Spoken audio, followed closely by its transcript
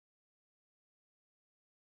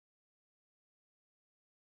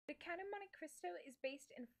The Count of Monte Cristo is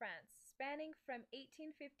based in France, spanning from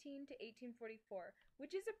 1815 to 1844,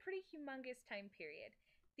 which is a pretty humongous time period.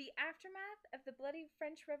 The aftermath of the bloody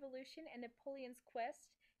French Revolution and Napoleon's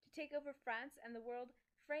quest to take over France and the world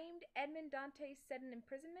framed Edmond Dante's sudden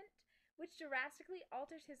imprisonment, which drastically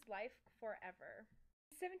altered his life forever.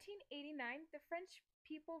 In 1789, the French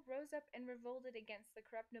people rose up and revolted against the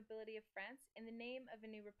corrupt nobility of France in the name of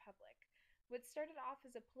a new republic. What started off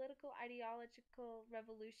as a political ideological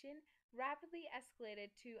revolution rapidly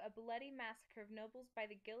escalated to a bloody massacre of nobles by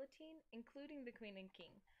the guillotine, including the Queen and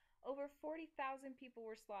King. Over 40,000 people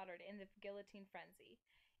were slaughtered in the guillotine frenzy.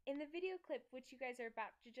 In the video clip, which you guys are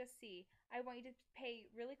about to just see, I want you to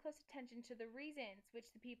pay really close attention to the reasons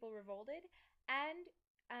which the people revolted and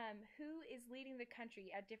who is leading the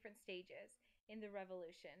country at different stages in the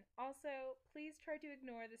revolution. Also, please try to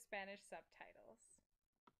ignore the Spanish subtitles.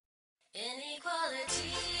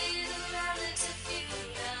 Inequality, the relative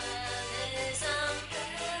feudalism,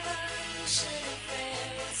 revolution in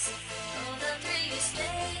France. All the three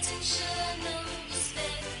states ensure no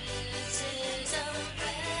favoritism,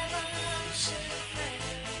 revolution in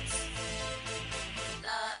France.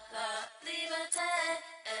 La liberté,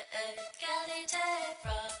 égalité,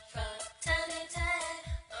 fraternité,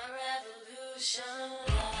 a revolution.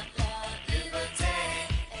 La liberté.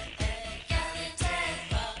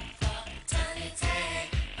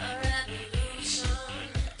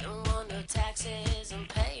 Taxes, I'm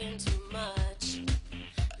paying too much.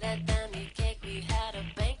 Let them eat cake, we had a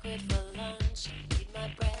banquet for lunch. Eat my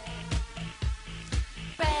bread,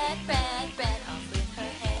 bread, off with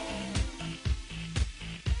her head.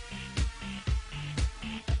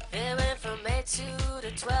 It went from 8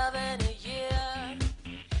 to 12 in a year.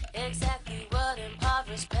 Exactly what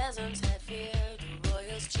impoverished peasants had feared. The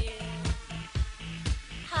royals cheered.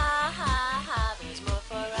 Ha ha ha, there's more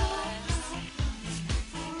for us.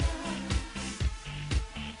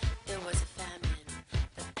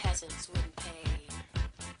 Peasants wouldn't pay.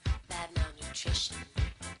 Bad malnutrition,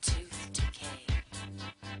 tooth decay.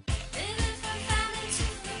 Living from famine to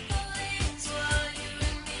Napoleon, for you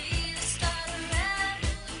and me to start a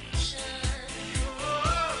revolution. We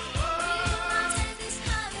will not take this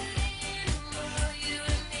poverty anymore. You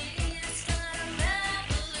and me to start a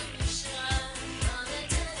revolution. On the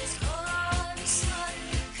tennis court, we started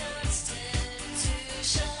the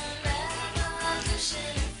Constitution.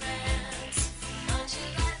 Revolution in France. On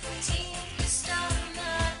July 14th, we stormed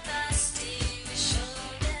the Bastille. We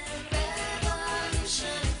showed them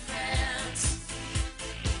revolution in France.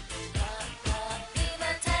 La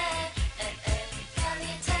liberté,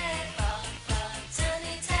 égalité,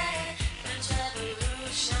 fraternité, French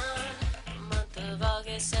Revolution. Month of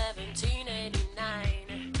August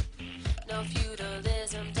 1789. No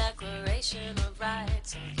feudalism, Declaration of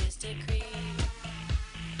Rights, August decree.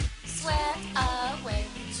 Swept away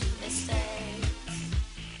to estates.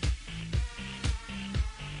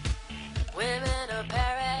 Women of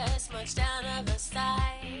Paris marched down of the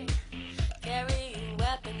side, carrying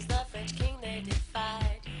weapons, the French king they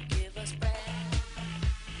defied. You give us bread,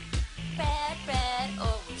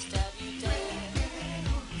 or we'll stab you dead.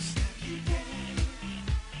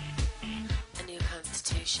 A new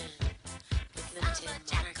constitution with limited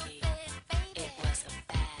monarchy. It was a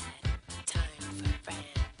bad time for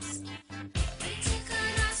France. We took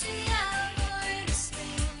on Austria, war in the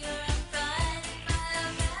spring. Europe fighting by a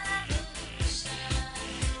revolution.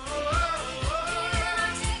 We're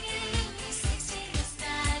not taking Louis XVI this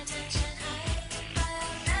night. Tension heightened by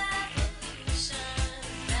a revolution.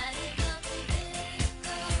 Radical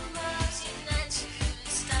political mobs unite to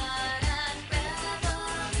start a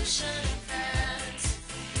revolution in France.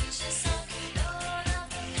 Reach a sunken note of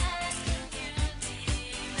the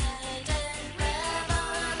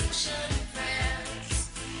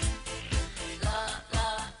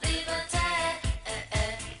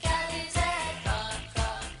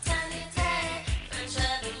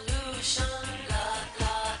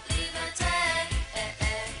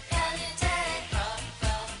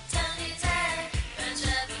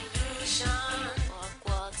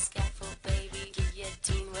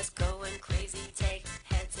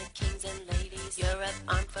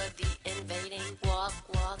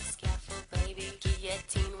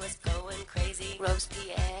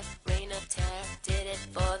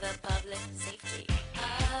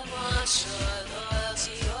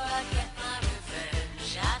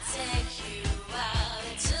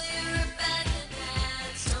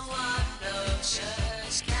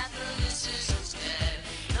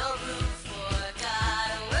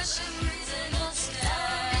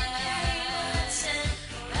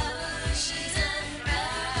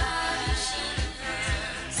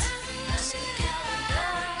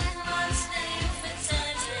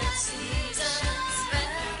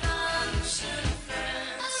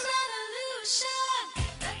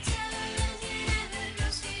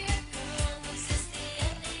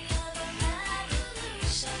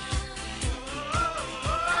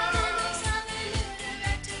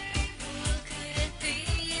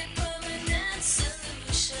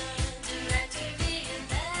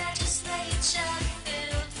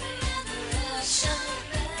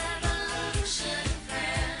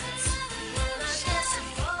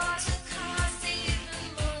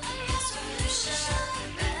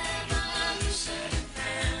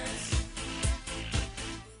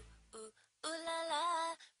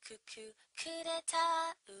coup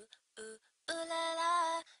d'etat, ooh la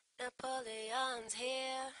la, Napoleon's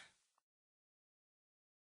here.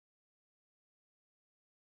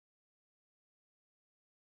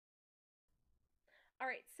 All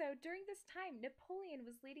right, so during this time, Napoleon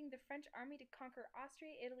was leading the French army to conquer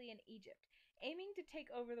Austria, Italy, and Egypt, aiming to take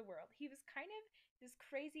over the world. He was kind of this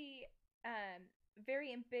crazy, very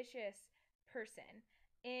ambitious person.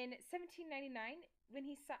 In 1799, when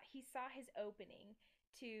he saw his opening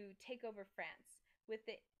to take over France with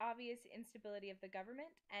the obvious instability of the government,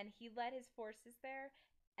 and he led his forces there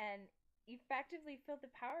and effectively filled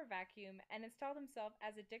the power vacuum and installed himself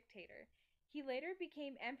as a dictator. He later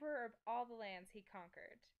became emperor of all the lands he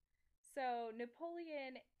conquered. So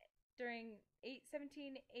Napoleon, during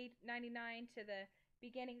 1799 to the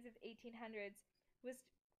beginnings of 1800s, was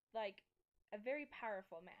like a very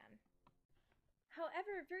powerful man.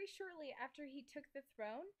 However, very shortly after he took the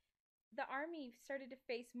throne, the army started to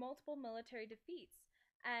face multiple military defeats,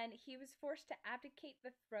 and he was forced to abdicate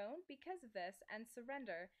the throne because of this and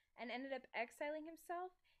surrender, and ended up exiling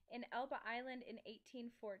himself in Elba Island in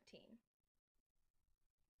 1814.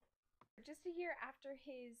 Just a year after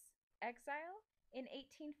his exile in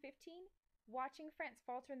 1815, watching France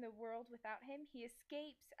falter in the world without him, he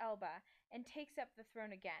escapes Elba and takes up the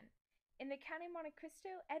throne again. In the Count of Monte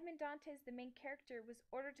Cristo, Edmond Dantes, the main character, was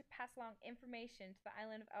ordered to pass along information to the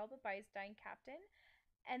island of Elba by his dying captain,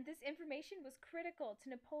 and this information was critical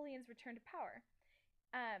to Napoleon's return to power.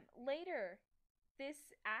 Later,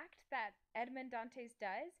 this act that Edmond Dantes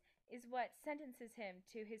does is what sentences him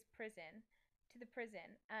to his prison, to the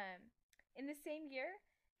prison. In the same year,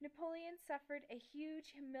 Napoleon suffered a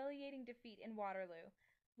huge, humiliating defeat in Waterloo,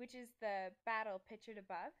 which is the battle pictured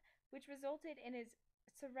above, which resulted in his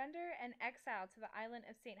surrender and exile to the island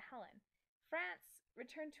of St. Helena. France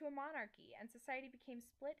returned to a monarchy, and society became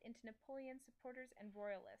split into Napoleon supporters and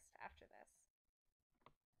royalists after this.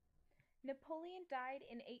 Napoleon died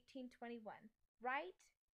in 1821, right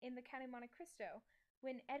in the Count of Monte Cristo,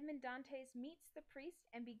 when Edmond Dantes meets the priest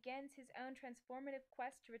and begins his own transformative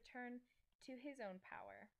quest to return to his own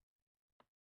power.